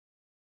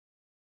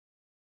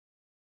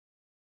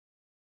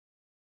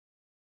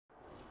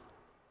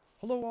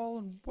Hello all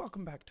and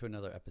welcome back to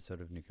another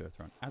episode of Nuclear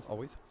Throne. As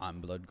always,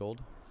 I'm Blood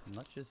Gold, and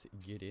let's just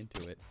get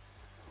into it.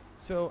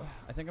 So,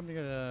 I think I'm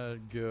gonna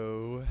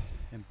go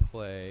and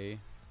play...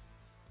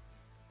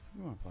 What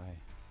do you want to play?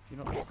 You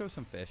know, let's go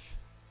some fish.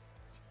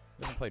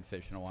 We haven't played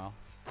fish in a while.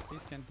 Sea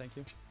skin, thank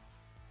you.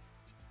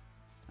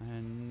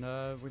 And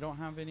we don't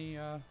have any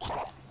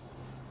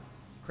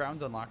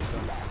crowns unlocked, so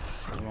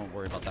we won't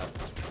worry about that.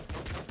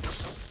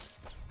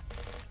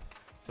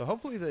 So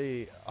hopefully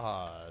the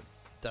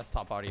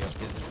desktop audio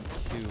isn't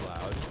too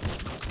loud.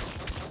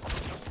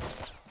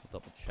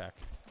 Double check.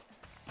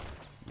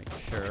 Make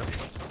sure.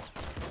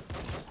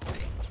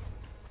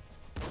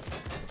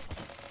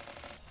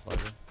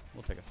 Slugger.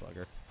 We'll take a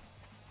slugger.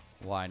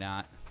 Why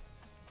not?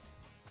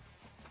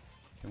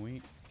 Can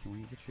we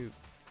get you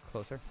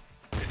closer?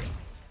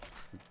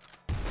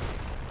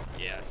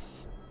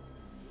 Yes.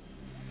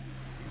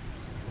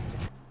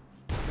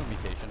 No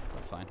mutation.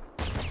 That's fine.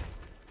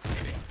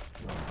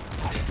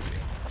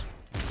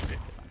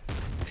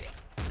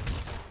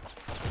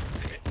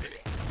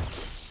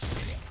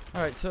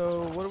 Alright,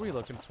 so what are we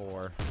looking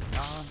for?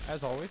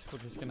 As always, we're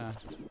just gonna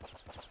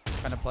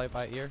kind of play it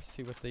by ear,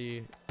 see what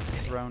the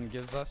throne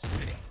gives us. See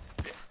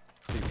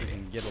if we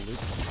can get a loot.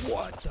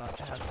 What the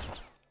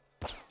F?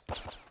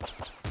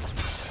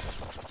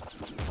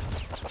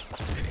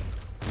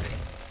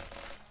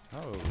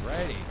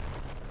 Alrighty.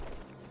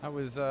 That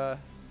was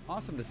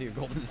awesome to see a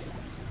golden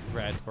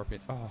rad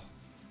scorpion. Oh.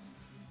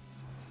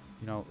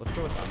 You know, let's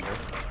go with hunger.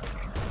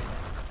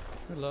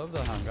 We love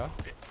the hunger.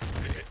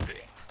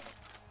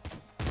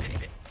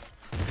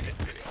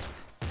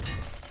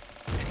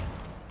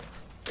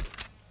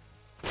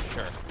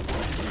 Sure.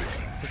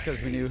 Just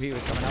because we knew he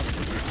was coming up.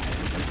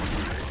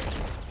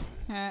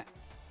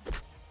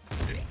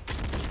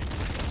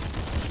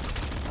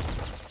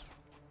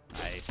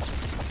 Nice.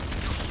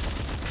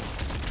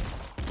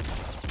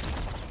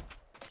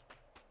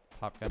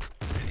 Pop gun.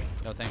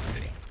 No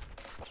thanks.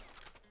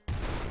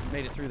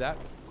 Made it through that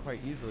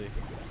quite easily.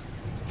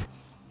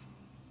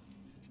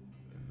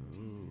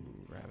 Ooh,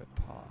 rabbit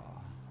paw.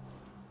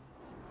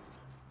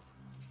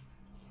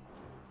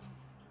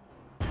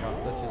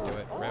 Oh, let's just do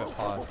it. Rabbit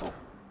paw.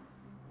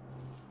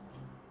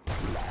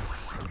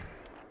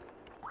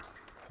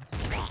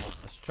 I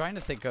was trying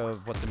to think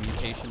of what the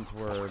mutations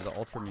were, the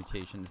ultra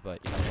mutations, but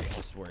you know, let's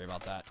just worry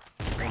about that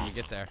when you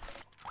get there.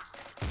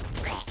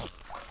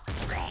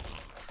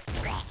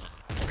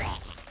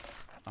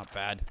 Not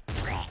bad.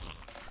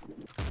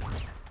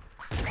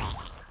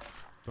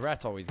 The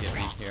rats always get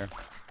me here.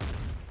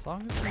 As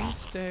long as we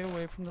stay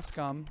away from the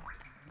scum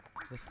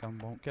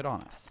won't get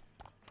on us.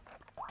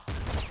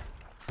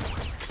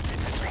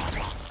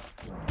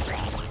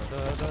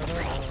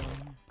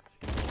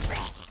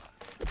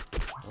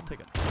 We'll take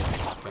it.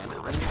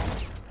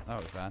 That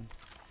was bad.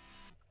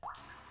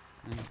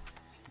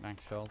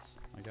 Max shells,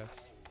 I guess.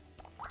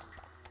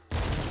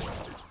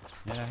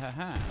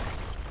 Yeah.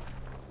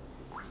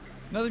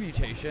 Another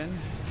mutation.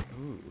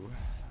 Ooh.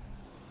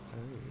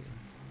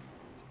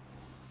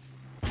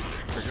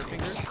 Trigger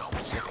fingers?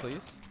 Yes,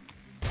 please.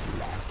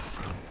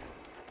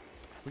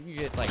 If we can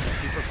get like a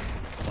super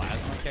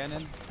plasma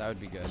cannon, that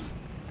would be good.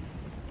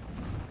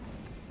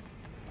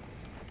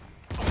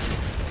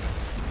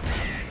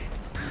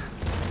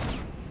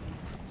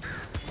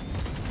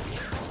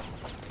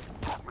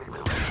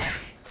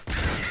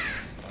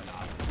 Why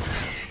not?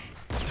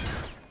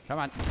 Come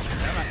on.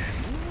 Come on.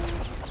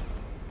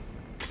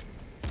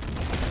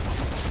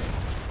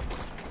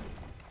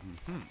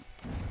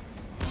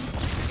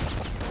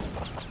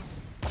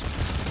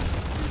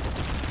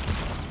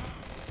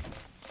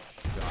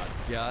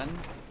 Shotgun.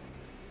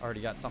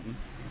 Already got something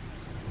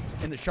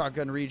in the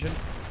shotgun region.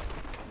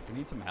 We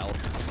need some help.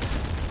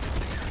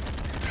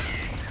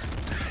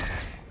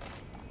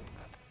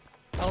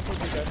 Help would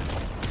be good.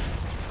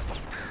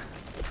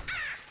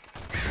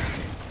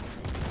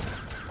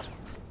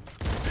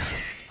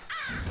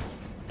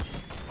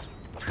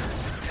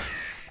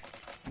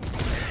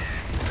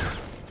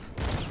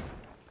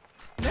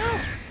 No!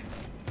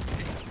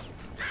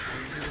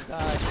 You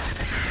die.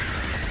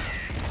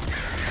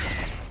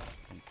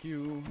 Thank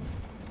you.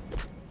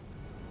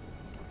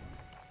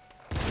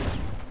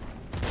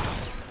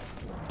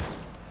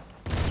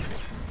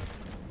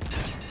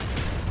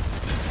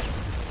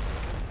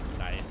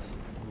 Nice.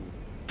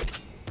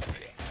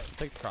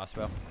 Take the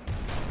crossbow.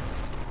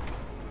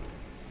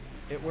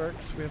 It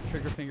works. We have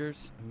trigger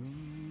fingers.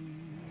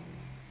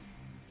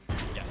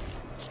 Yes.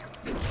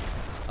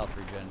 Health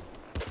regen.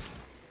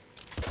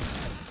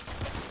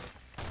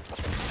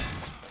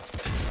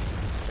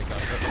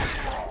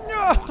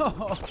 No!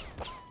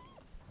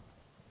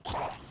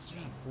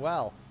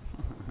 Well.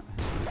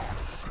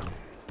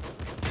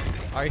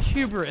 Our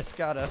hubris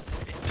got us.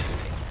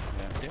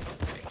 Yeah.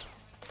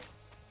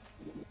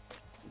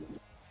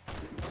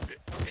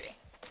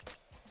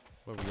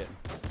 What are we getting?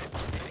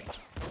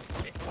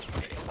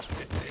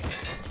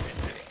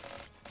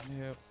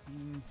 Yep.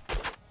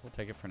 We'll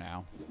take it for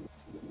now.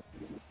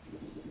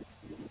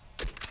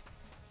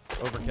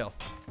 Overkill.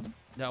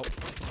 Nope.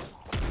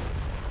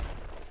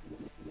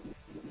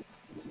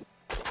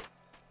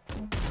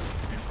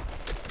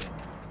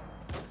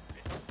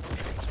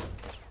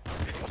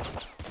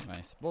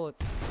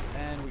 bullets,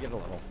 and we get a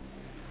level.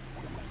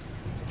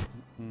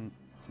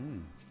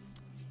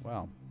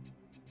 Well.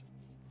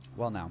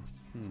 Well now.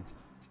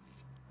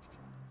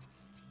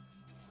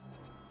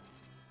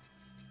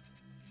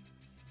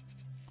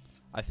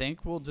 I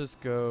think we'll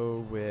just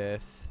go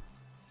with...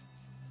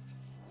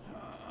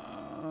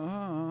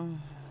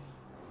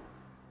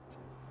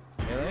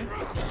 really?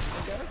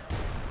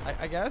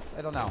 I guess?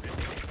 I don't know.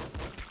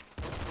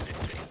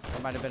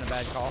 That might have been a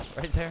bad call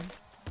right there.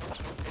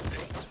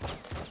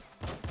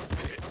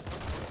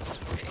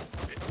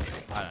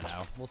 I don't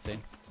know. We'll see.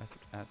 Okay.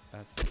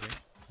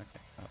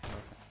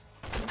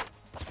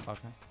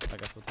 Okay. I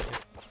guess we'll take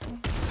it.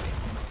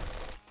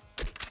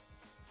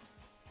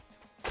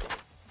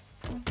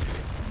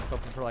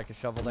 Hoping for like a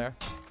shovel there.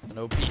 An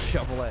OP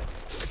shovel it.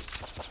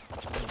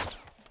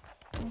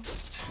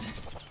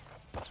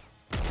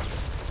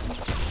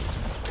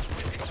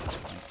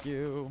 Thank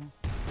you.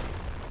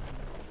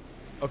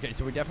 Okay,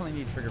 so we definitely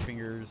need trigger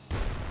fingers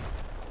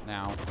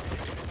now.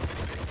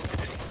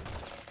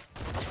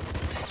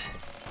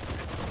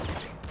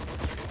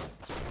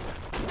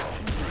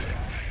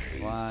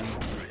 One.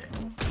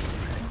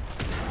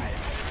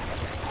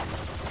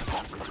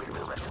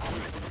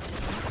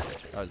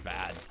 That was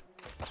bad.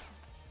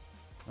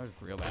 That was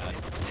real bad.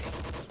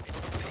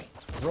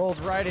 Rolled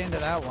right into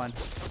that one.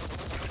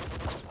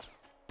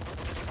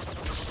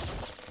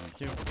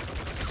 Thank you.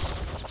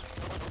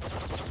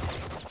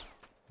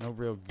 No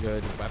real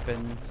good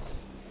weapons.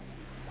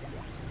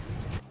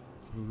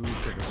 Ooh,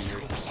 trigger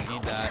fingers. I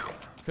need that.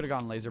 Could have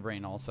gone laser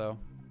brain also,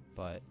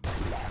 but.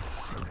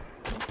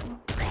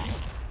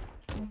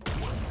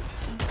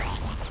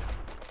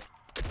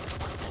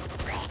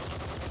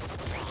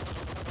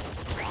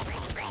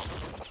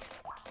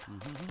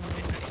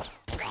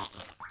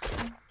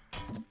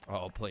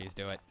 Oh, please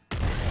do it.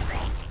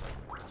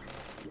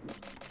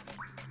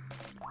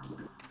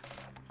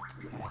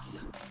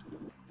 Yes.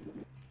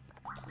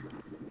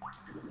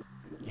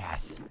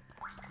 Yes.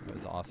 That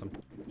was awesome.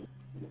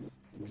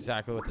 It's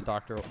exactly what the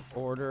doctor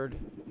ordered.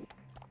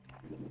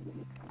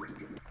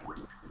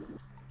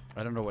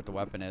 I don't know what the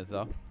weapon is,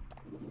 though.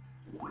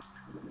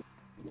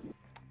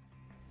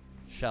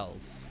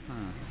 Shells.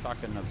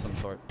 Shotgun of some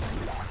sort.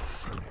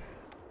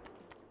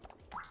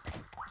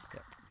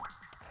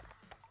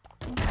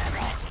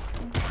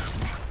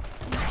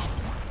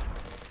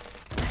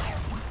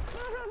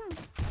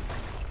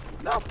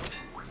 Nope.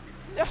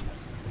 Yeah.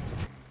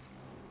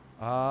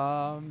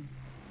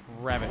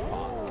 Rabbit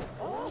paw.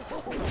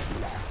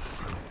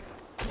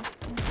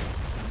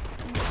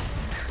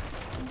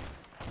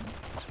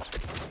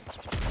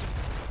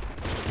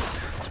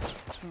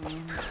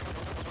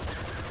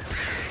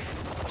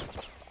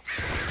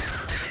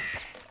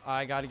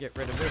 I gotta get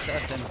rid of this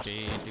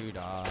SMG.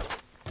 Doo-dah.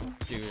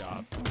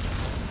 Doo-dah.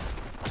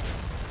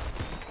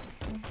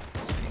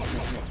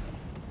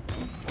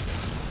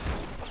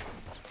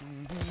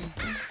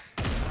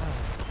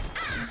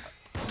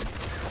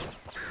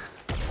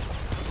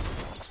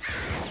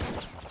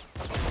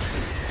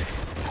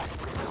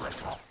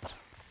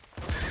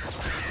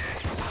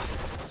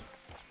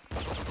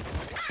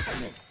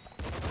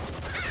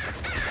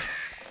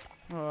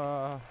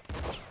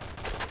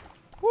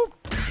 Whoop.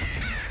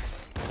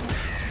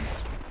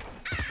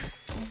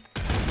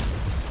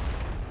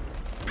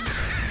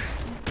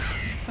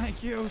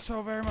 Thank you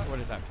so very much. What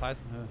is that?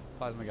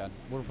 Plasma gun.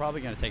 We're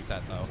probably gonna take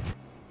that though.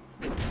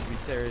 We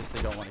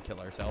seriously don't want to kill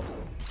ourselves.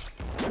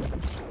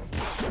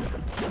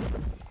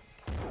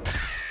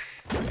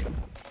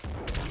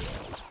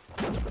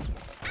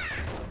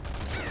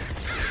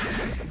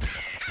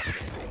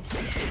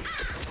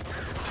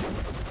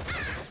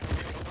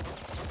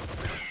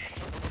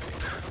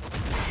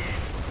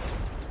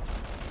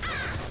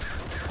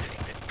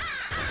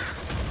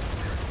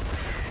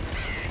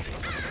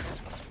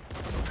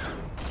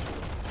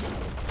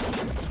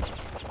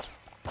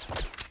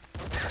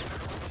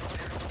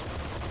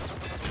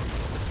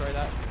 Destroy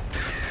that.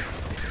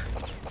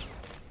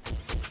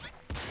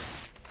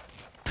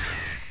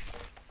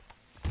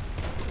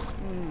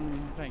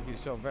 Thank you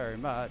so very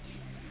much.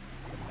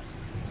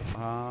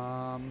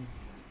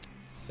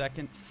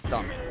 Second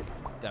stomach,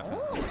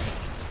 definitely.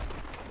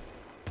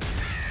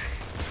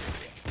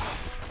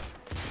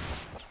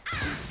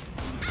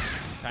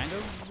 Kind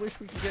of wish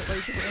we could get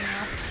laser brain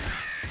now.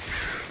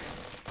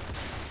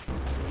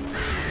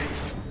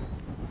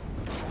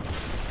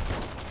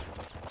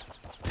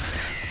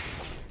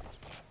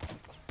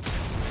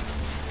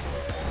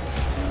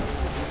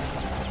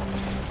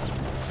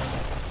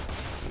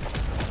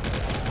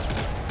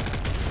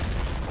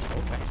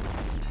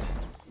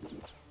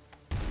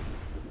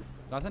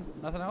 Nothing?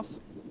 Nothing else?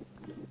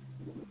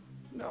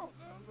 No.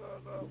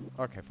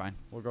 Okay, fine.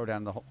 We'll go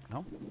down the hole.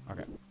 No?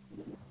 Okay.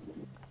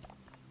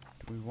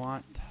 Do we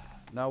want...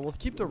 No, we'll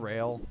keep the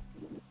rail.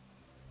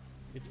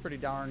 It's pretty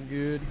darn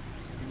good.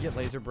 We can get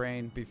laser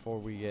brain before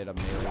we get a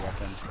melee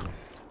weapon.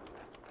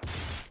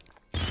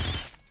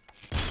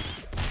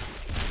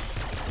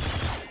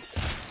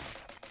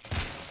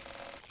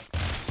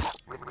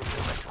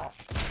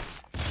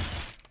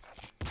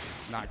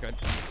 Not good.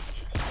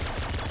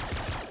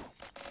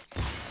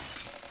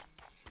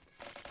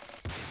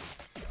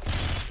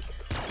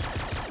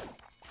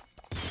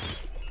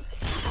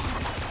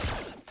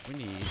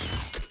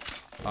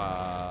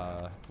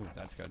 Ooh,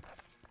 that's good.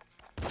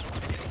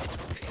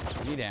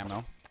 Need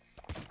ammo.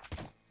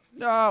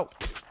 No! I'll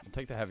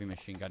take the heavy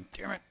machine gun.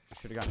 Damn it! I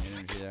should have gotten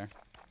energy there.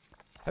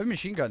 Heavy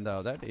machine gun,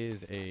 though, that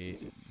is a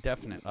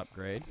definite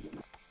upgrade.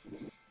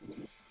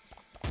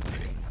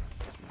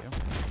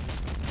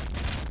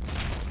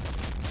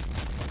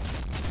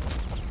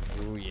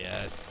 Ooh,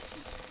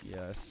 yes.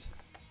 Yes.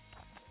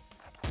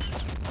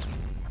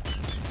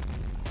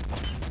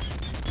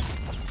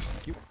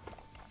 Thank you.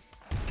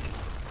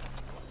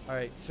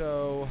 Alright,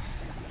 so...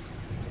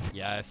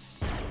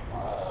 Yes.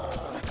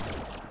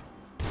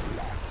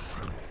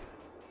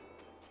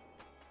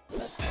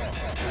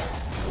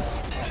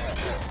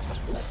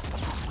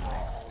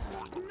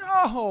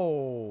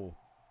 No!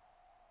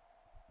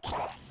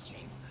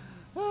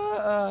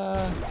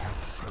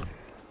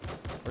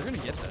 We're gonna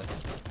get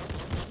this.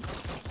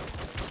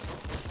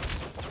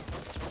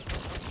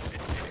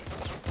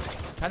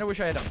 Kinda wish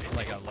I had a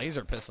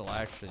laser pistol,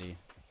 actually.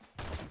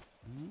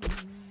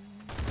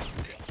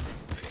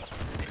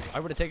 I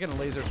would have taken a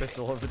laser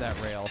pistol over that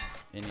rail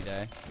any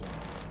day.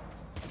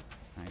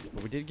 Nice,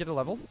 but we did get a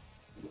level.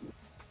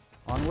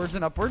 Onwards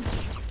and upwards.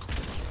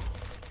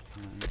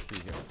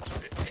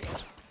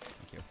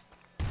 Thank you.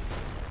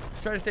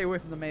 Let's try to stay away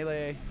from the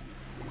melee.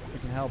 If we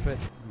can help it.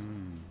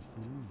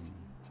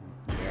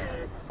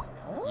 Yes.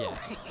 Yes.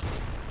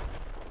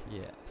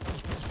 Yes.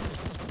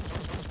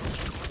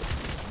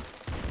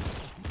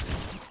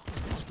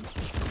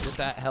 Get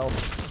that help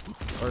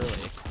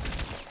early.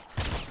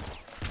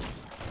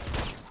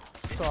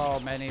 So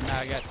many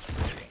maggots.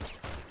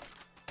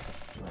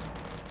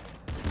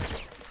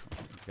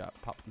 We've got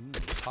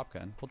pop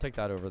gun. We'll take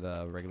that over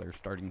the regular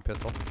starting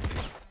pistol.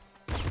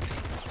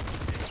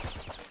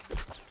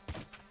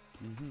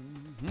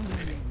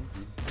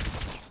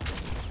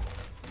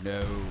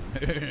 No.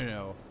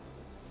 No.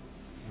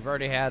 We've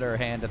already had our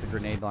hand at the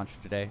grenade launcher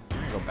today.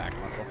 Go back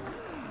muscle.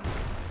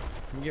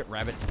 Can we get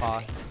rabbit's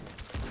paw?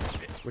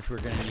 Which we're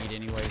gonna need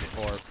anyway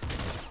for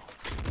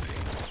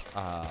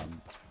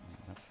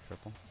that's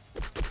triple.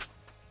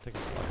 Take a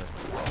slugger.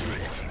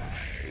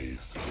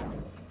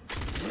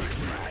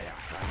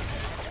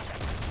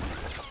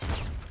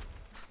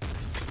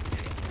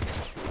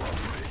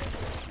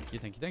 Thank you,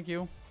 thank you, thank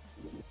you.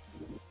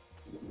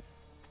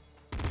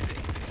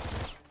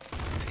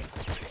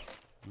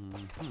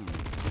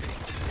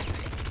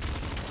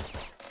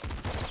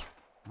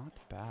 Not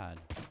bad.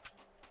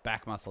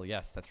 Back muscle,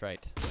 yes, that's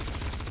right.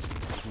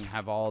 We can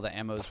have all the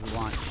ammos we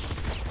want.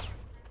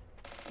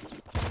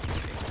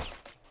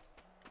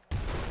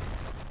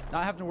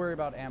 Not having to worry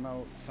about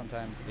ammo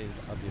sometimes is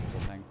a beautiful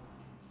thing.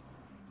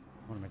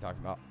 What am I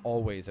talking about?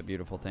 Always a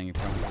beautiful thing if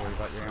you don't have to worry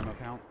about your ammo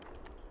count.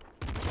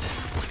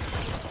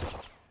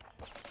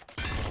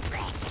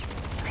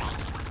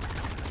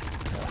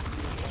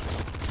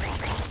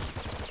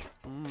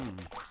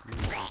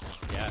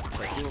 Yes,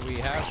 let's see what we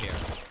have here.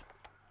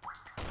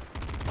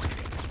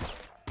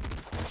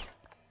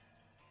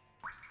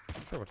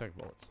 Sure, we'll take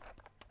bullets.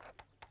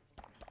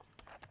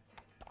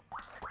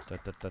 Come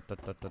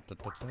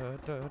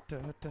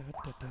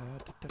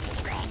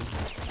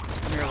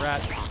here,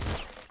 rat.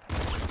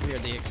 We are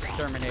the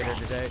exterminator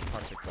today.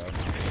 Toxic code.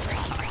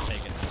 Not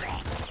taking it.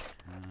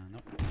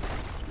 Nope.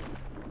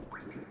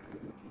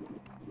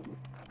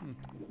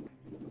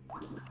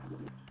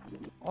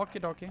 Okie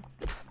dokie.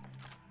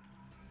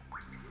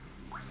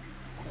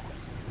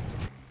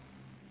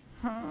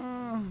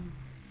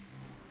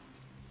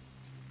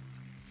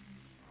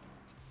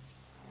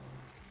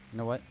 You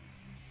know what?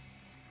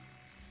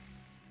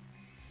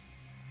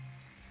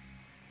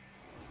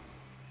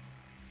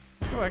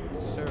 Go ahead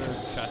and serve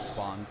chest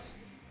spawns.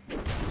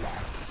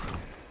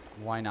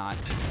 Why not?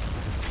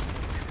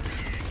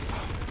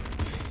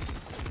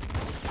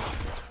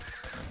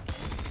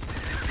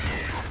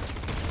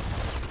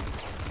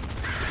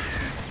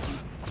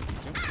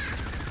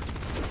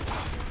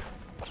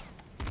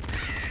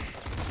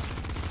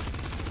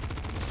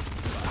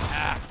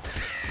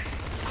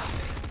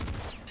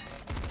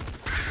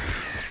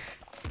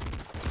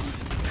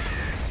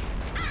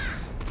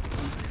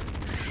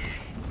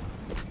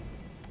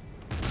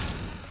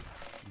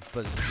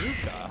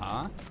 Bazooka,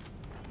 huh? I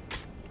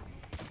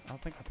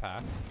don't think I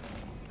passed.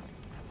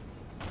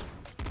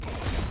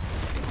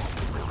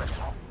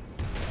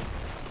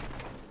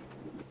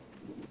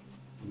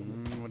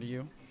 What are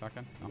you?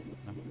 Shotgun? No,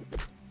 no.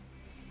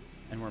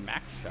 And we're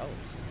max shells.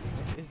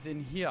 What is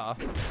in here?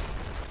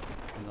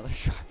 Another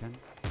shotgun.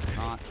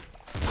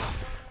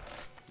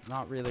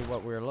 Not really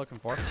what we were looking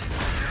for.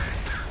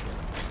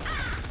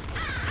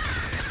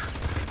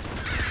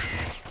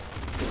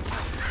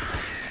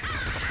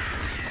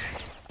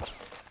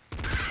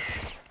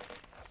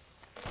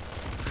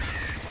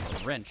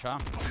 Wrench, huh?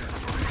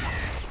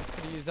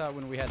 Could have used that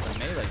when we had the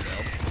melee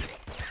build.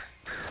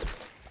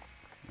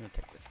 I'm gonna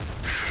take this.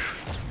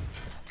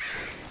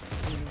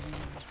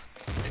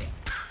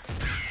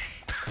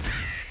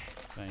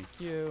 Thank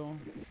you.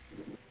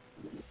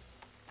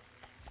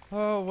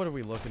 Oh, what are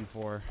we looking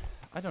for?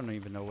 I don't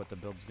even know what the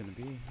build's gonna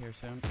be here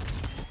soon.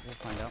 We'll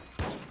find out.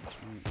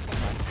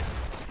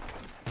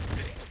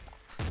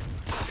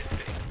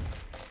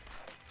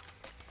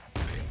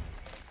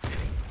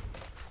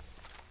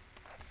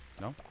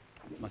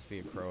 be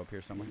a crow up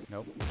here somewhere.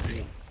 Nope.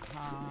 We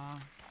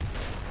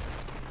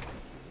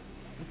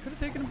could have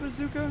taken a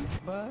bazooka,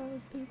 but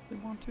if they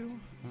want to.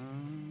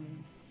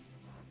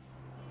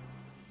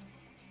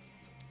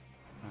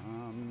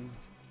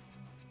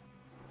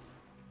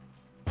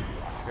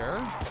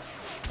 Sure.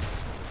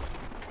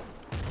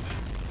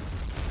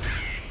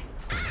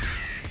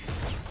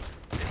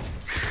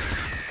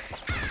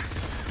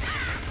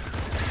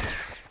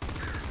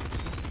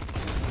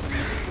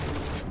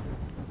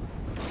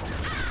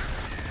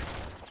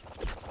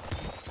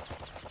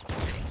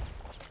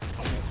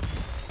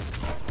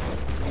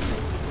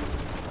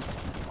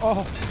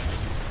 Oh.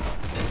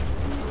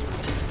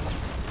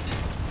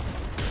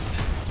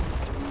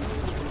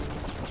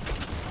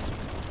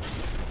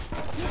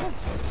 Yes.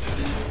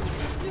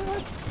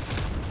 Yes.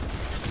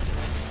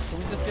 Can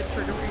we just get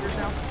trigger fingers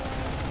now?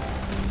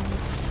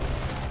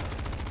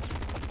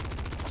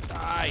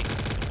 Die.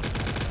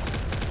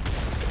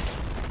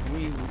 Can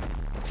we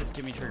just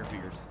give me trigger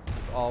fingers?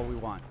 That's all we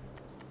want.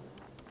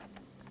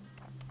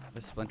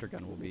 This splinter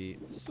gun will be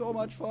so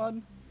much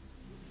fun.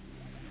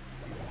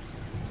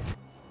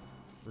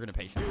 We're gonna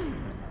patience.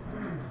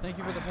 Thank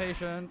you for the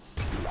patience.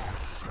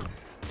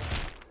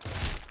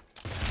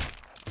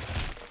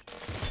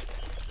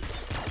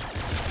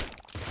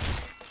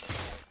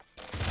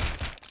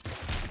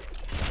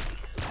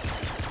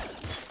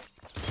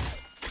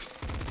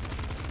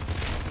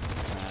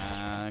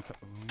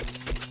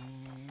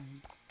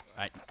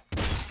 I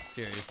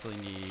seriously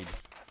need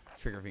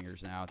trigger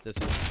fingers now. This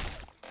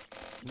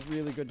is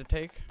really good to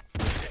take.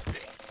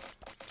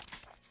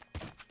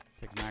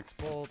 Take max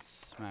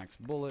bolts, max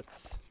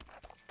bullets.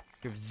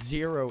 You have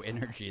 0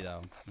 energy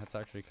though. That's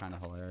actually kind of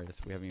hilarious.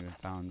 We haven't even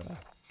found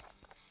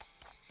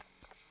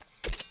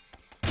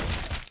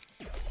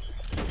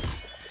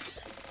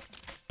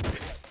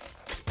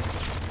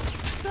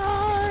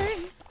Die!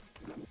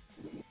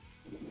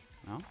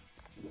 No?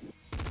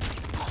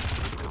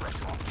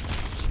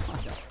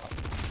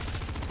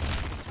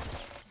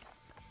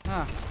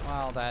 Ah,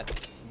 well,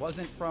 that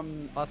wasn't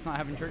from us not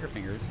having trigger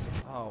fingers.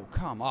 Oh,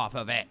 come off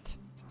of it.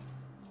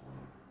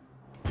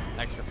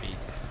 Extra feet.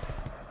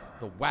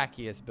 The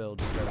wackiest build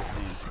you've ever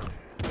seen.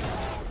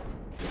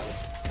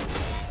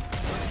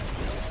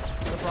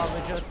 Could've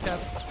probably just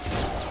kept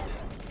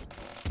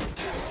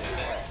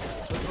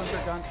the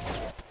splinter gun.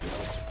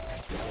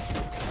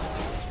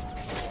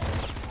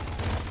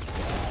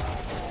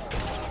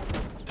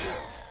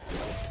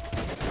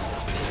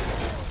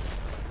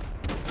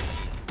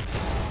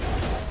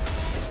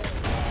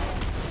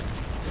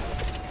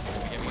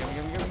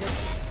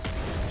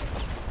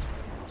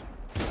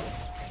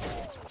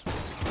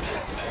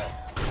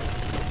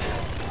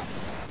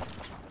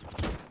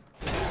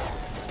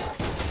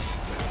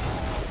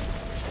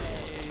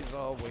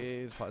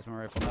 Plasma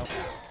rifle,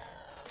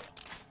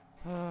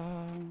 no.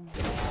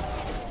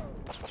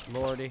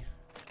 Lordy.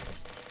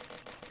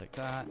 Take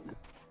that.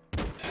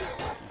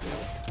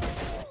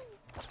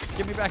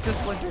 Give me back the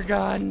splinter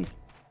gun.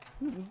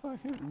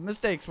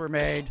 Mistakes were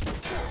made.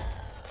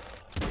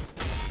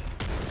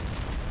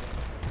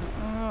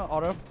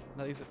 Auto.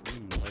 Laser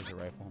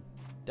rifle.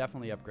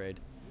 Definitely upgrade.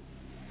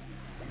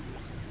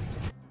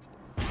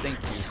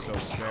 Thank you so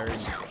very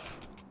much.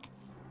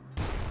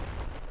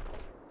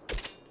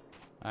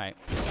 Alright.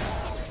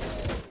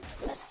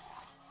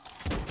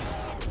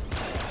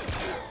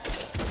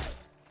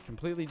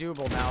 Completely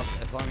doable now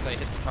as long as I hit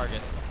the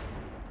targets.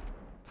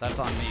 That's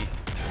on me.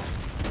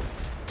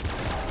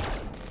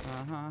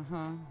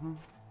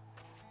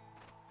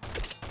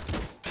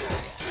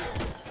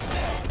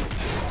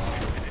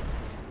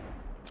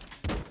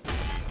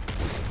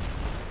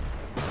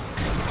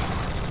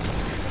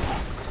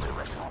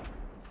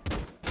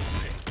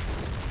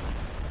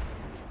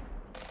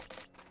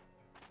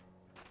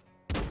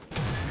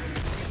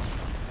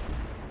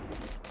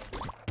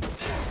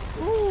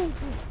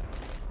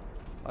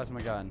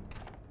 Plasma gun.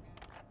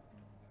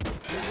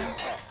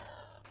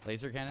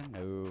 Laser cannon?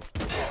 No.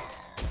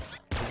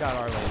 We got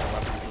our laser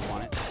weapon if we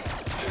want it.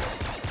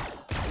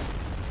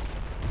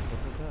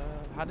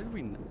 How did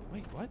we...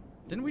 Wait, what?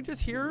 Didn't we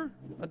just hear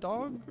a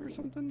dog or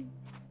something?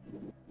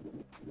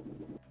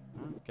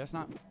 Guess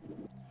not.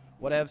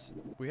 Whatevs.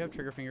 We have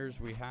trigger fingers.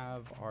 We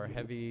have our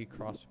heavy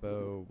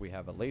crossbow. We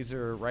have a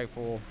laser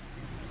rifle.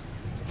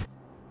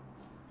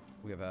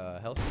 We have a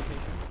health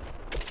mutation.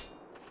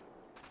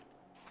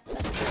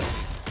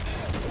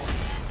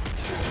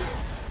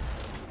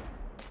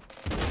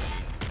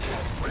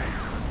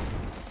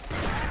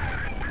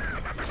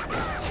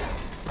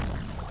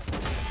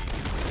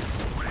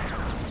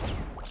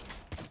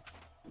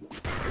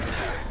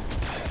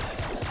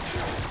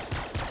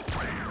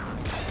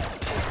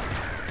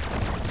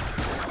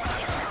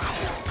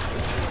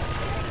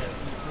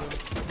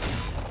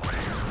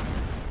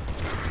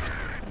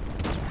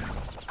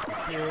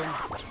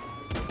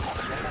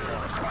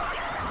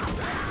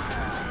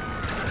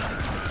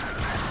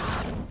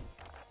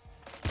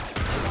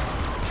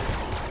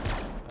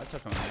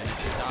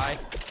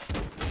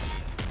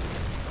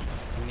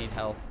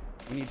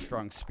 We need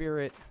strong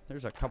spirit.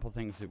 There's a couple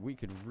things that we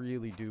could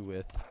really do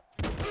with.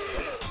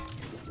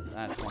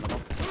 That's one of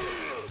them.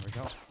 There we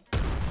go.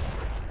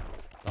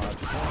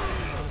 Dodge.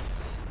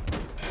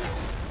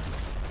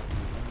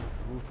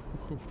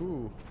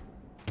 Ooh.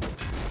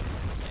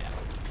 Yeah.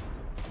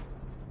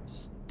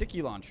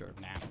 Sticky launcher.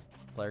 Nah.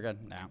 Flare gun.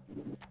 Nah.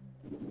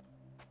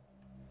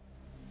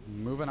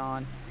 Moving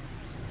on.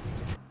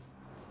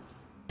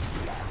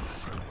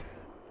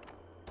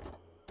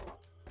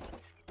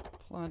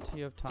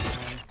 Plenty of time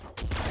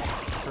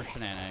for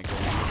shenanigans.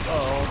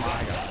 Oh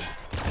my god.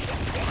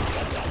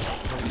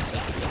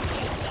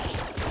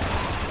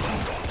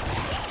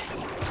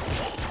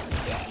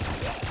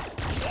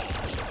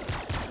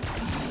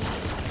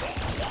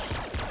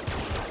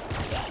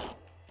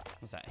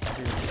 What's that?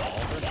 Heavy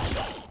revolver?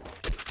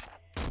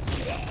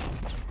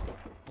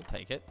 We'll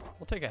take it.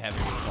 We'll take a heavy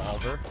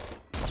revolver.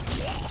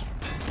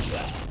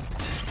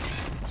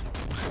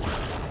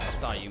 I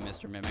saw you,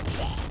 Mr. Mimic.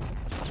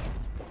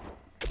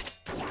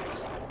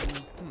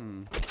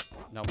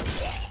 Nope.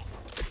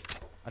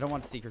 I don't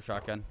want a seeker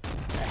shotgun.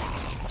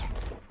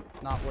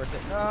 It's not worth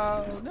it.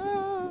 No,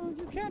 no,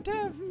 you can't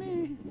have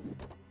me.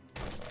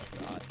 Oh,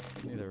 God.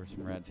 I knew there were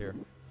some reds here.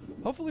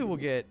 Hopefully we'll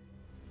get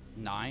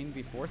 9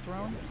 before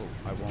throne. Oh,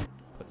 I won't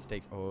put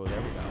stakes. Oh, there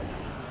we go.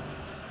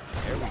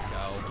 There we go.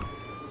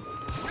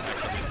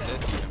 Actually makes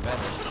this even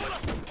better.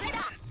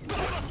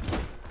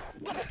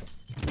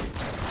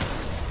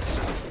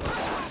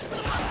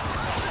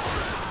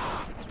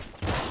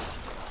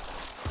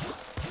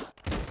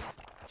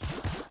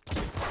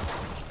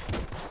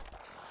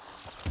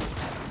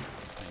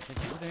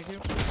 Thank you.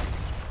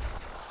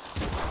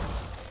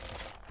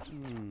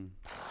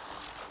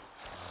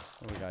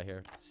 What do we got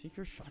here?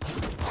 Seeker shotgun.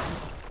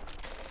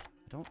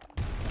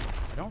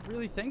 I don't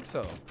really think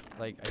so.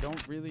 Like, I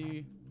don't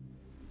really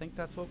think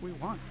that's what we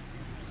want.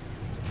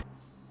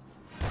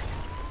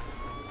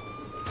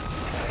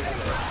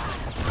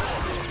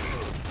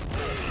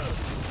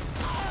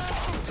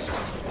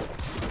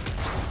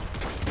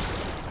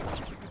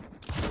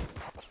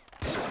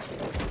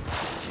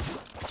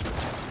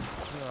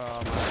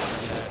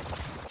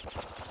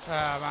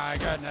 Oh my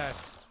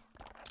goodness.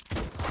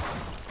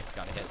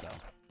 Got a hit though.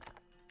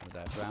 Was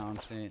that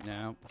bouncing?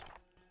 Nope.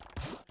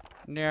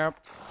 Nope.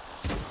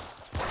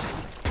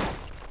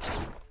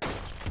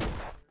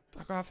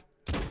 Fuck off.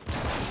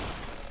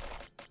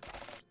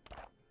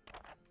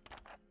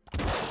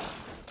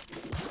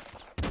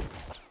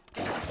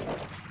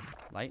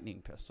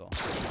 Lightning pistol.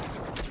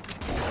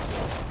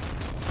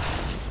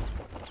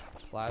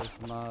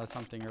 Plasma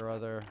something or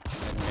other.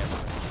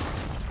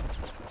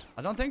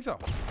 I don't think so.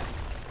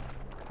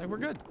 I think we're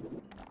good.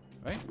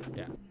 Right?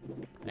 Yeah.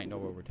 Ain't no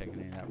way we're taking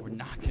any of that. We're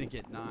not gonna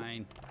get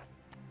 9.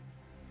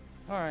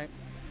 Alright.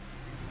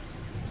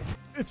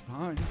 It's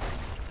fine.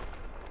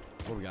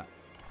 What we got?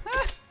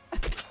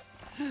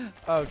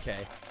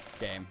 Okay.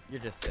 Game.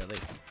 You're just silly.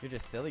 You're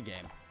just silly,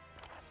 game.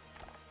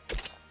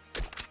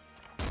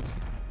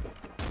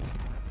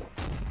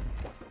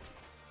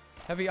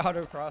 Heavy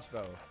auto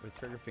crossbow with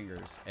trigger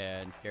fingers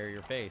and scare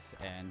your face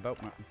and bolt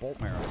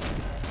marrow.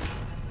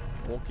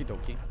 Okie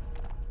dokie.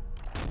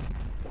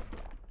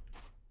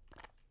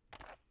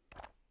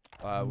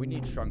 We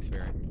need strong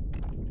spirit.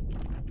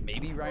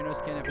 Maybe rhino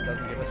skin if it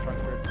doesn't give us strong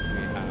spirit since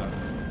we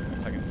have a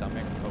second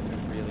stomach, but we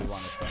really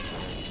want a strong spirit.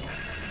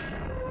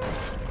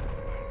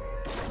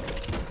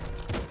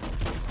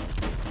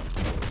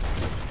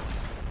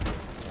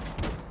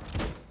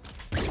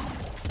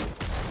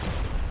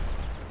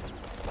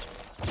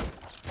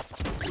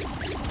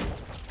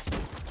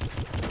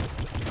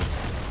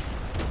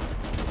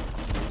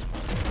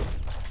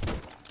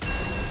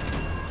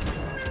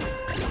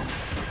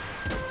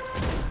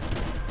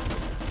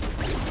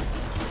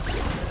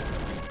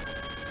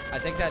 I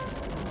think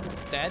that's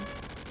dead.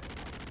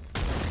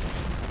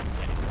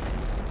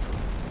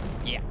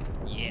 Yeah.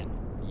 Yeah.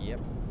 Yep.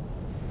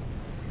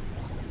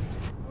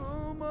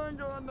 Oh my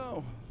god,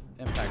 no.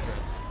 Impact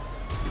this.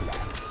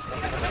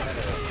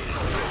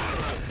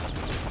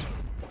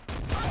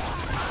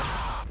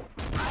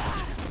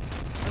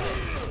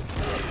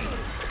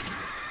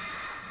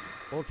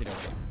 Okie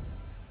dokie.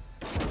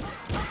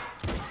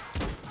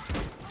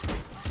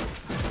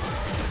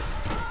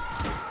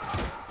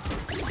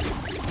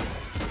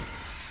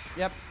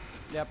 Yep,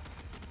 yep.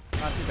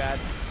 Not too bad.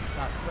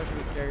 Not especially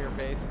with scare your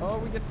face. Oh,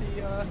 we get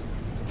the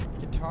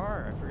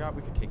guitar. I forgot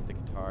we could take the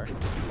guitar.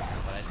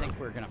 But I think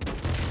we're gonna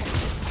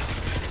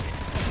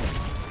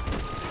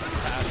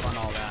pass on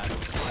all that.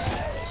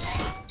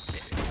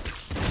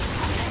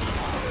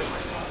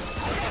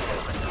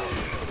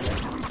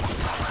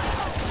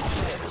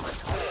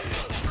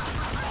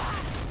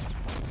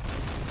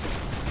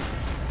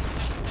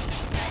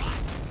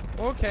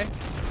 Okay.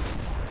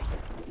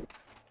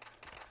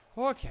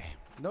 Okay.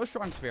 No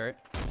strong spirit.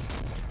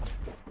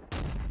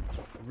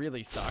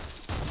 Really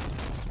sucks.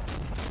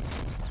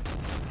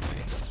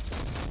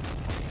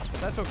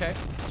 But that's okay.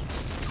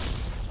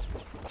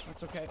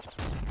 That's okay.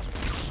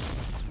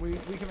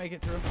 We can make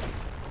it through.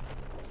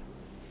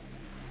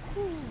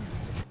 Whew.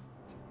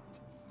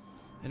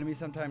 Enemies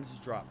sometimes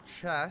drop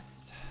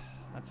chest.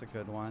 That's a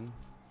good one.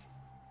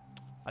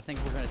 I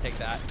think we're going to take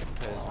that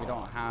because we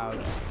don't have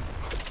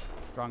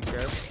strong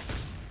sheriff.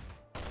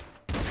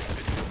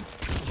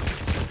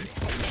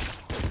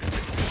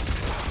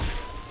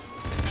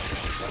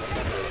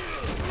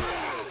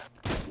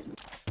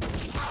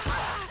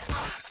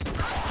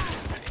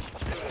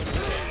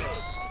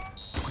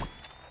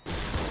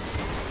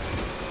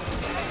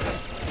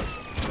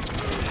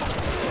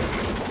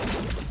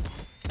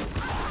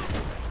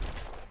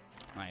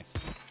 Nice.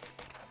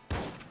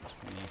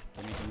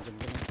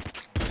 Gimme.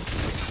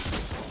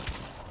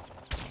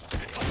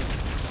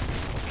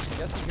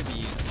 I guess we could be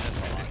using this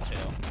a lot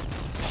too.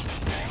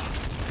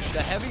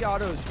 The heavy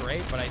auto is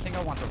great, but I think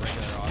I want the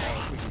regular auto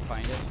if we can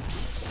find it.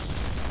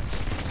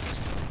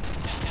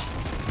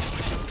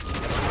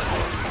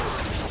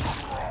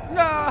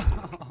 No!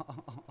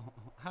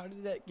 How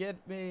did that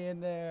get me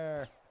in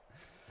there?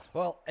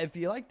 Well, if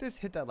you like this,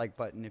 hit that like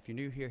button. If you're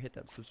new here, hit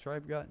that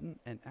subscribe button.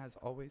 And as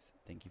always,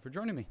 thank you for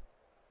joining me.